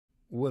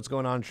What's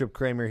going on? Tripp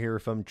Kramer here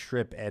from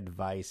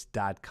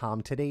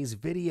trippadvice.com. Today's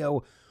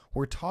video,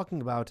 we're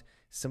talking about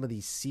some of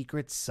these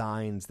secret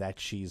signs that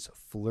she's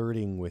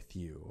flirting with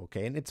you,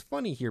 okay? And it's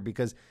funny here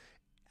because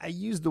I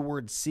use the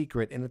word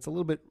secret and it's a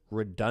little bit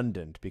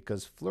redundant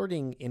because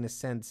flirting, in a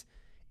sense,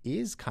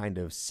 is kind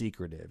of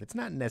secretive. It's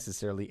not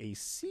necessarily a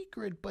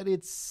secret, but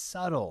it's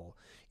subtle.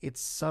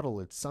 It's subtle.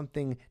 It's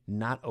something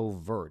not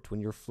overt. When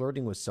you're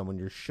flirting with someone,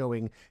 you're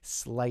showing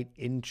slight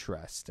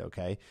interest,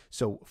 okay?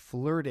 So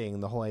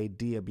flirting, the whole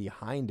idea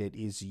behind it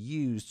is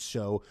used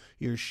so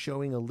you're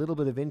showing a little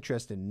bit of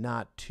interest and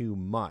not too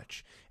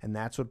much. And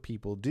that's what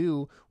people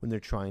do when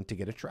they're trying to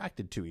get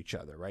attracted to each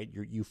other, right?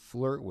 You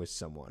flirt with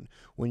someone.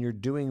 When you're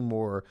doing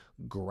more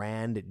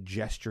grand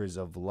gestures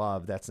of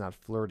love, that's not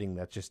flirting.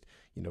 That's just,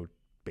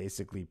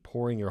 basically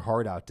pouring your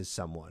heart out to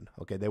someone.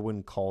 Okay, they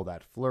wouldn't call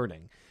that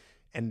flirting.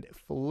 And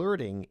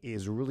flirting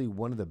is really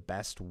one of the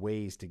best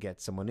ways to get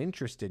someone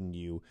interested in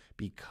you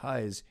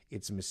because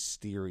it's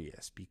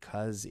mysterious,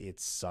 because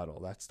it's subtle.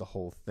 That's the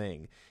whole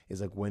thing.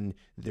 Is like when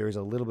there's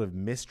a little bit of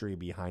mystery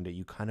behind it,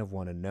 you kind of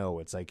want to know.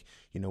 It's like,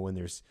 when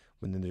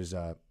there's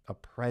a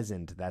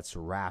present that's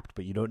wrapped,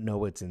 but you don't know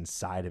what's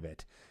inside of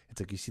it. It's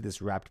like you see this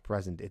wrapped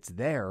present. It's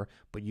there,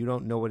 but you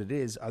don't know what it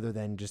is other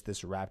than just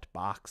this wrapped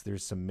box.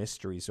 There's some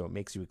mystery, so it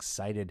makes you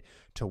excited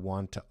to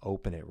want to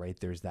open it, right?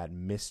 There's that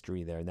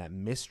mystery there, and that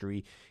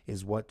mystery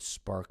is what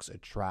sparks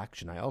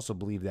attraction. I also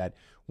believe that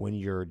when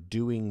you're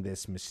doing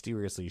this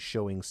mysteriously,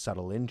 showing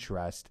subtle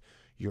interest,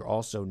 you're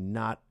also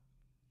not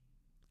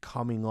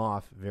coming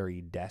off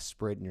very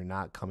desperate and you're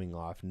not coming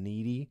off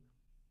needy.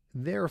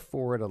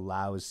 Therefore, it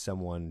allows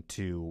someone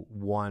to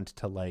want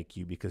to like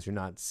you because you're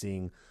not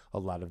seeing a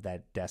lot of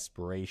that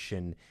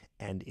desperation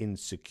and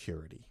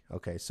insecurity.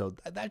 Okay, so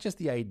that's just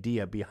the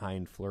idea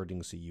behind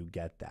flirting, so you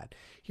get that.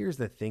 Here's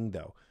the thing,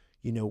 though.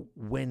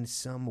 When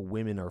some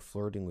women are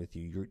flirting with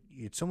you,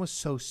 it's almost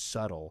so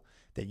subtle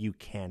that you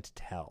can't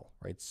tell,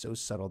 right? So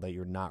subtle that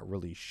you're not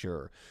really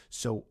sure.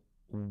 So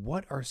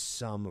what are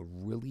some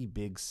really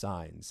big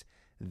signs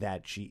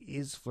that she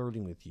is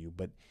flirting with you,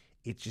 but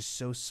it's just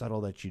so subtle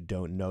that you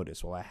don't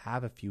notice? Well, I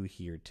have a few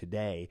here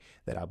today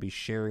that I'll be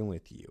sharing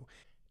with you.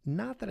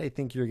 Not that I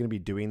think you're going to be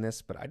doing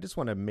this, but I just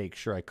want to make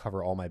sure I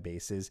cover all my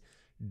bases.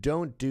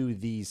 Don't do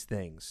these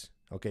things,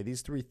 okay?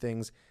 These 3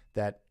 things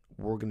that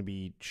we're going to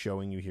be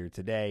showing you here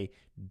today.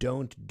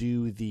 Don't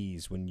do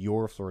these when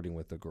you're flirting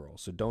with a girl.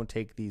 So don't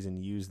take these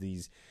and use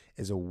these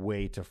as a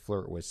way to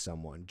flirt with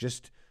someone.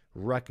 Just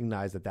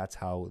recognize that that's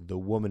how the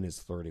woman is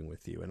flirting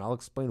with you. And I'll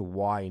explain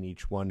why in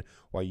each one,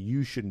 why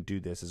you shouldn't do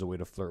this as a way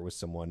to flirt with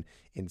someone.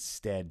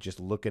 Instead, just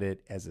look at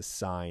it as a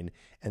sign.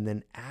 And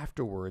then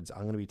afterwards,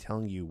 I'm going to be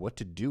telling you what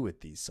to do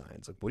with these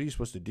signs. Like, what are you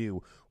supposed to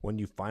do when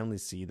you finally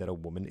see that a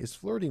woman is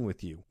flirting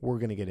with you? We're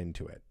going to get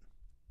into it.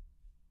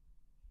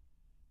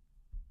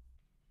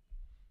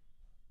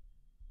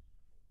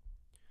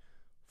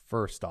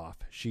 First off,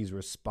 she's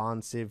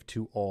responsive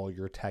to all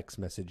your text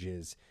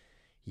messages.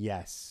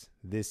 Yes,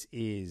 this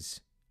is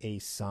a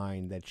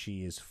sign that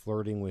she is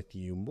flirting with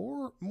you,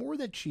 more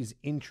that she's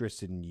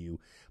interested in you,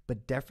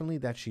 but definitely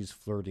that she's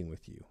flirting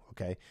with you,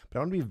 okay? But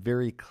I want to be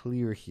very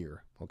clear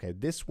here, okay?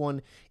 This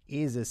one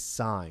is a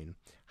sign.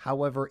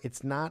 However,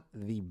 it's not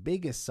the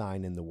biggest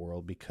sign in the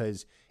world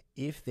because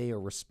if they are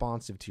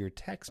responsive to your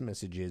text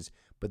messages,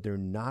 but they're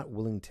not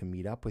willing to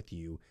meet up with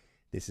you,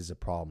 this is a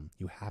problem.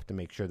 You have to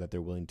make sure that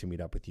they're willing to meet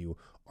up with you,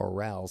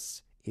 or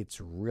else it's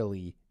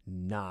really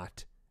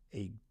not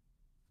a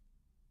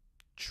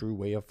true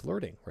way of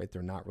flirting, right?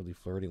 They're not really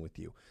flirting with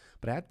you.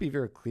 But I have to be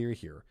very clear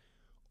here.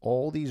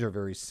 All these are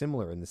very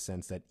similar in the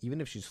sense that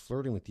even if she's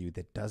flirting with you,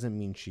 that doesn't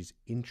mean she's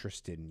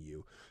interested in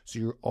you. So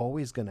you're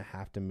always going to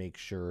have to make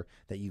sure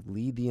that you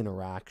lead the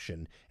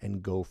interaction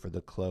and go for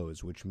the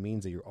close, which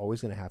means that you're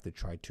always going to have to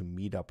try to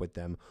meet up with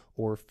them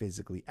or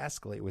physically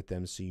escalate with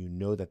them so you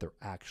know that they're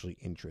actually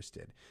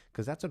interested.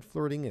 Because that's what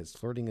flirting is.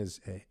 Flirting is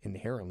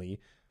inherently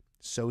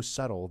so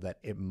subtle that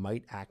it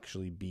might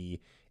actually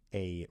be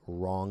a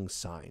wrong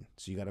sign.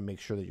 So you got to make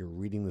sure that you're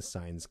reading the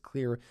signs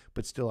clear,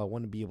 but still I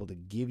want to be able to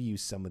give you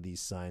some of these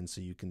signs so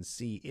you can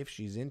see if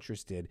she's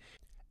interested,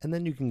 and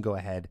then you can go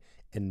ahead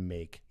and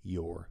make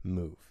your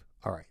move.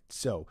 All right,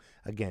 so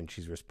again,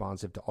 she's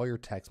responsive to all your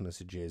text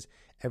messages.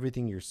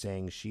 Everything you're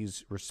saying,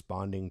 she's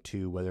responding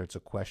to, whether it's a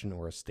question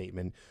or a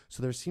statement.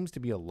 So there seems to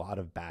be a lot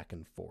of back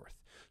and forth.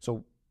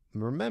 So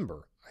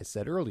remember, I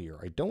said earlier,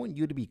 I don't want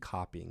you to be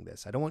copying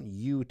this. I don't want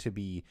you to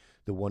be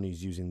the one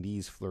who's using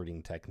these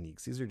flirting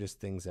techniques. These are just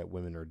things that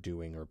women are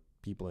doing or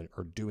people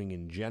are doing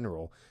in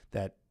general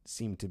that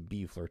seem to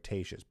be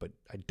flirtatious. But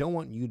I don't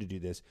want you to do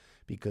this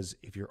because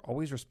if you're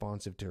always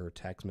responsive to her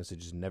text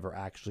messages, never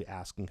actually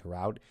asking her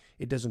out,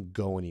 it doesn't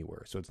go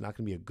anywhere. So it's not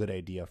going to be a good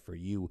idea for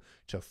you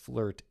to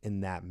flirt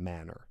in that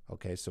manner.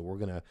 Okay, so we're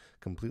going to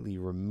completely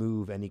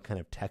remove any kind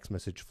of text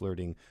message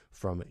flirting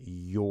from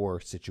your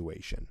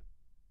situation.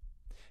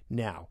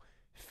 Now,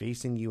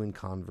 facing you in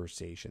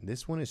conversation.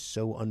 This one is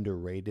so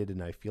underrated,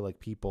 and I feel like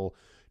people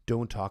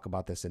don't talk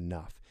about this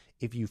enough.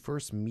 If you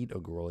first meet a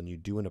girl and you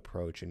do an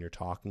approach and you're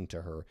talking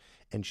to her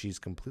and she's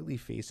completely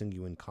facing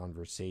you in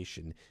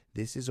conversation,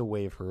 this is a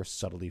way of her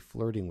subtly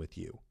flirting with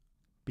you.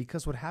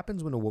 Because what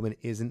happens when a woman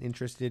isn't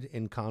interested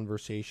in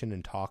conversation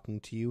and talking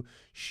to you,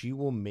 she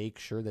will make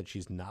sure that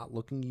she's not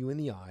looking you in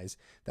the eyes,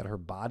 that her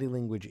body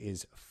language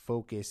is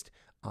focused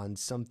on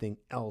something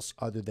else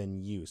other than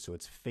you. So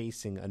it's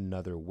facing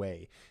another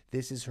way.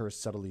 This is her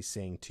subtly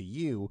saying to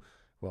you,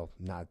 well,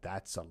 not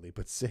that subtly,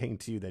 but saying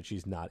to you that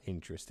she's not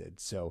interested.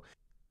 So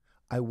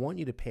I want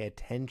you to pay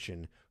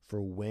attention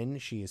for when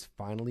she is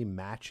finally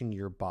matching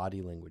your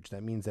body language.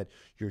 That means that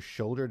you're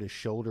shoulder to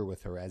shoulder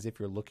with her as if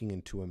you're looking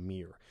into a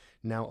mirror.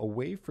 Now, a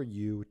way for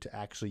you to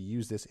actually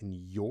use this in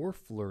your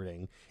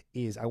flirting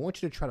is I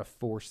want you to try to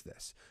force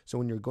this. So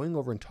when you're going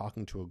over and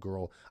talking to a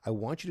girl, I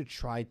want you to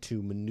try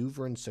to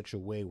maneuver in such a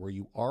way where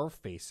you are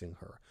facing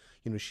her.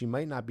 You know, she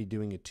might not be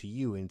doing it to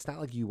you, and it's not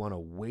like you want to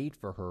wait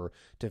for her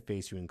to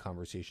face you in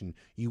conversation.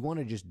 You want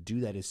to just do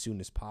that as soon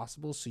as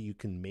possible so you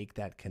can make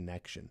that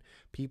connection.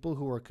 People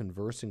who are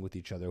conversing with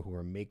each other, who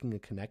are making a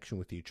connection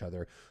with each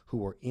other,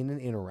 who are in an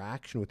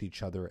interaction with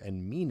each other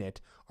and mean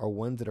it, are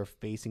ones that are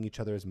facing each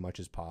other as much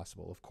as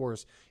possible. Of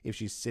course, if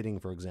she's sitting,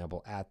 for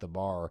example, at the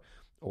bar,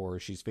 or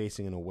she's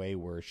facing in a way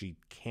where she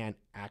can't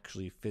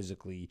actually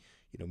physically,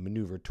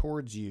 maneuver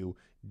towards you,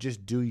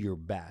 just do your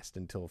best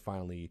until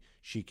finally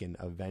she can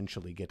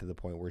eventually get to the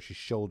point where she's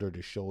shoulder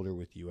to shoulder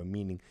with you,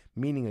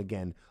 meaning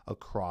again,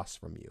 across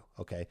from you,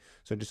 okay?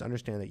 So just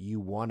understand that you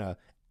want to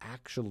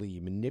actually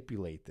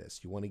manipulate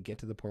this. You want to get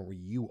to the point where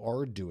you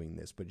are doing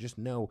this, but just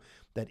know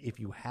that if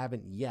you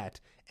haven't yet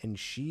and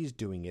she's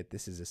doing it,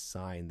 this is a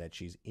sign that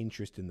she's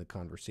interested in the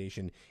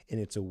conversation and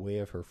it's a way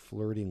of her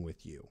flirting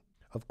with you.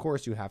 Of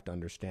course, you have to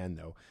understand,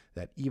 though,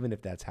 that even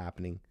if that's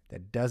happening,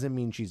 that doesn't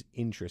mean she's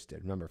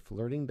interested. Remember,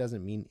 flirting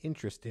doesn't mean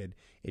interested.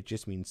 It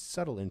just means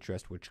subtle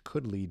interest, which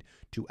could lead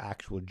to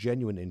actual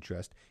genuine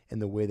interest. And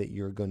the way that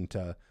you're going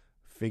to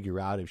figure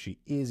out if she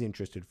is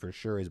interested for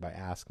sure is by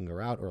asking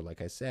her out, or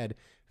like I said,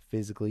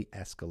 physically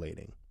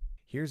escalating.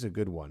 Here's a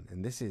good one,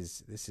 and this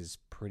is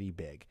pretty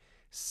big.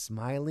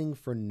 Smiling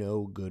for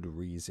no good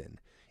reason.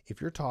 If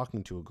you're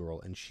talking to a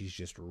girl and she's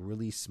just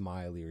really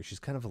smiley, or she's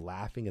kind of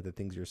laughing at the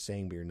things you're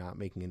saying, but you're not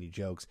making any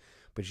jokes,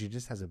 but she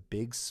just has a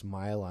big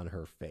smile on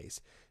her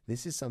face,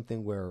 this is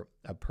something where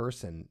a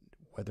person,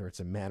 whether it's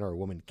a man or a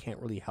woman, can't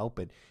really help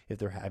it if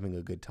they're having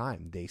a good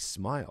time. They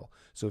smile.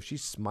 So if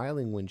she's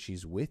smiling when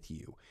she's with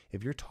you,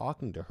 if you're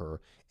talking to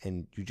her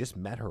and you just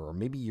met her, or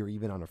maybe you're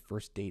even on a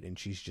first date and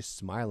she's just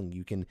smiling,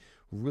 you can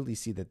really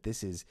see that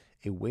this is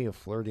a way of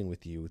flirting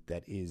with you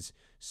that is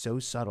so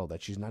subtle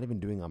that she's not even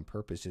doing on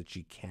purpose, that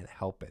she can't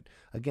help it.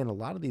 Again, a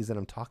lot of these that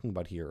I'm talking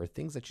about here are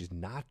things that she's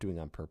not doing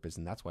on purpose,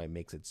 and that's why it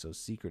makes it so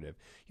secretive.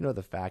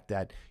 The fact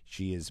that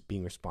she is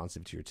being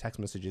responsive to your text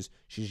messages,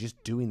 she's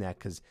just doing that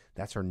because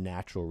that's her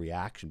natural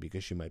reaction,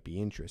 because she might be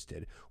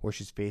interested, or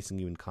she's facing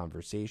you in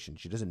conversation.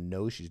 She doesn't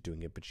know she's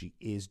doing it, but she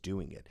is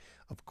doing it.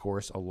 Of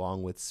course,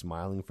 along with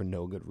smiling for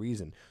no good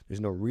reason. There's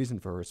no reason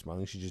for her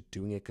smiling. She's just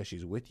doing it because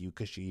she's with you,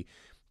 because she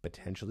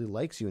potentially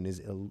likes you and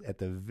is at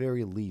the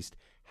very least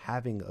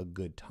having a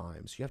good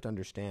time. So you have to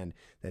understand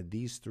that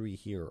these three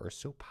here are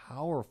so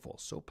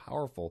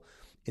powerful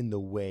in the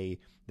way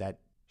that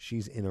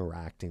she's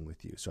interacting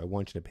with you. So I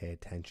want you to pay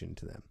attention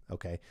to them,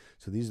 okay?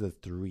 So these are the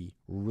three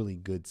really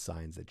good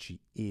signs that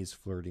she is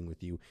flirting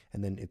with you.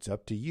 And then it's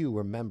up to you,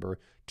 remember,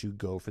 to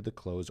go for the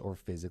close or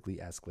physically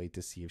escalate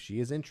to see if she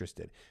is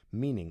interested.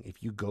 Meaning,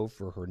 if you go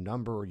for her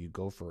number or you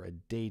go for a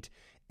date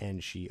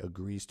and she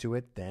agrees to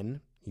it,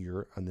 then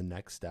you're on the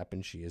next step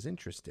and she is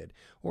interested.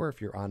 Or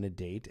if you're on a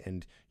date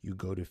and you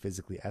go to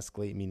physically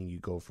escalate, meaning you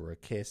go for a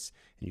kiss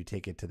and you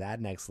take it to that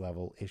next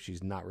level, if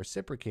she's not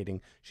reciprocating,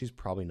 she's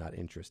probably not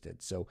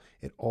interested. So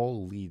it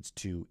all leads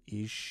to,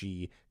 is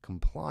she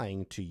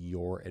complying to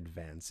your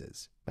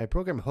advances? My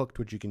program Hooked,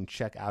 which you can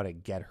check out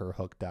at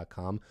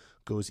getherhooked.com,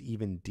 goes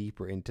even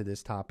deeper into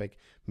this topic,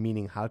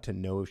 meaning how to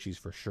know if she's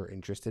for sure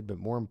interested, but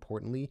more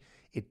importantly,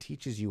 it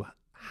teaches you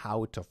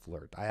how to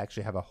flirt. I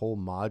actually have a whole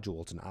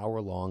module, it's an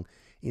hour long,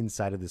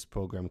 inside of this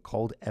program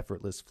called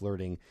Effortless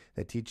Flirting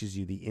that teaches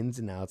you the ins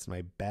and outs,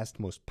 my best,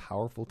 most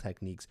powerful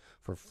techniques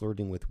for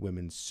flirting with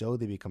women so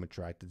they become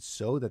attracted,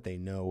 so that they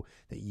know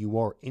that you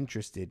are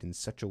interested in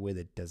such a way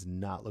that does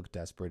not look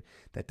desperate,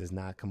 that does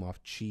not come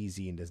off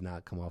cheesy, and does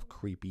not come off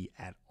creepy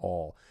at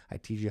all. I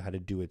teach you how to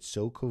do it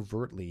so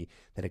covertly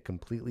that it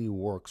completely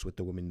works with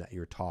the women that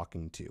you're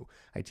talking to.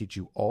 I teach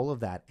you all of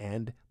that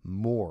and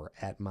more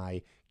at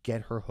my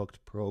Get Her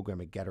Hooked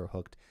program at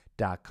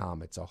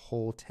getherhooked.com. It's a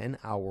whole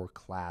 10-hour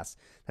class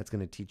that's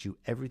going to teach you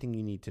everything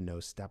you need to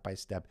know step by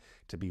step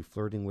to be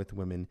flirting with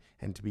women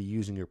and to be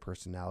using your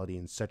personality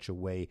in such a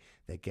way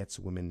that gets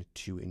women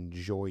to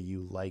enjoy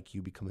you, like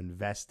you, become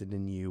invested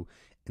in you,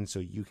 and so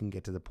you can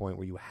get to the point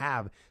where you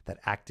have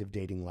that active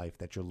dating life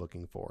that you're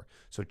looking for.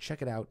 So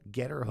check it out,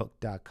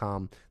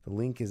 getherhooked.com. The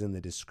link is in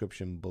the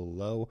description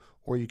below,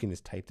 or you can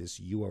just type this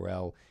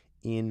URL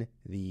in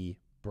the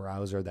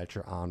browser that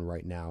you're on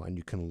right now and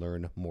you can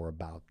learn more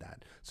about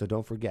that. So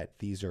don't forget,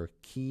 these are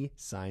key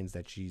signs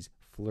that she's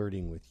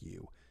flirting with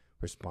you.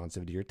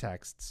 responsive to your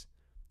texts,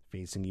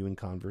 facing you in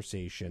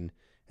conversation,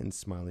 and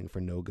smiling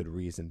for no good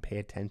reason. Pay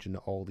attention to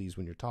all these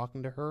when you're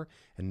talking to her,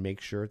 and make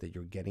sure that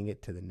you're getting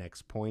it to the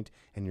next point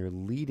and you're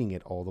leading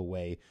it all the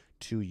way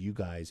to you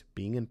guys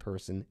being in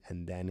person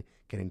and then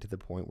getting to the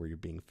point where you're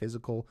being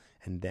physical,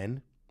 and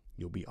then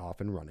you'll be off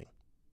and running.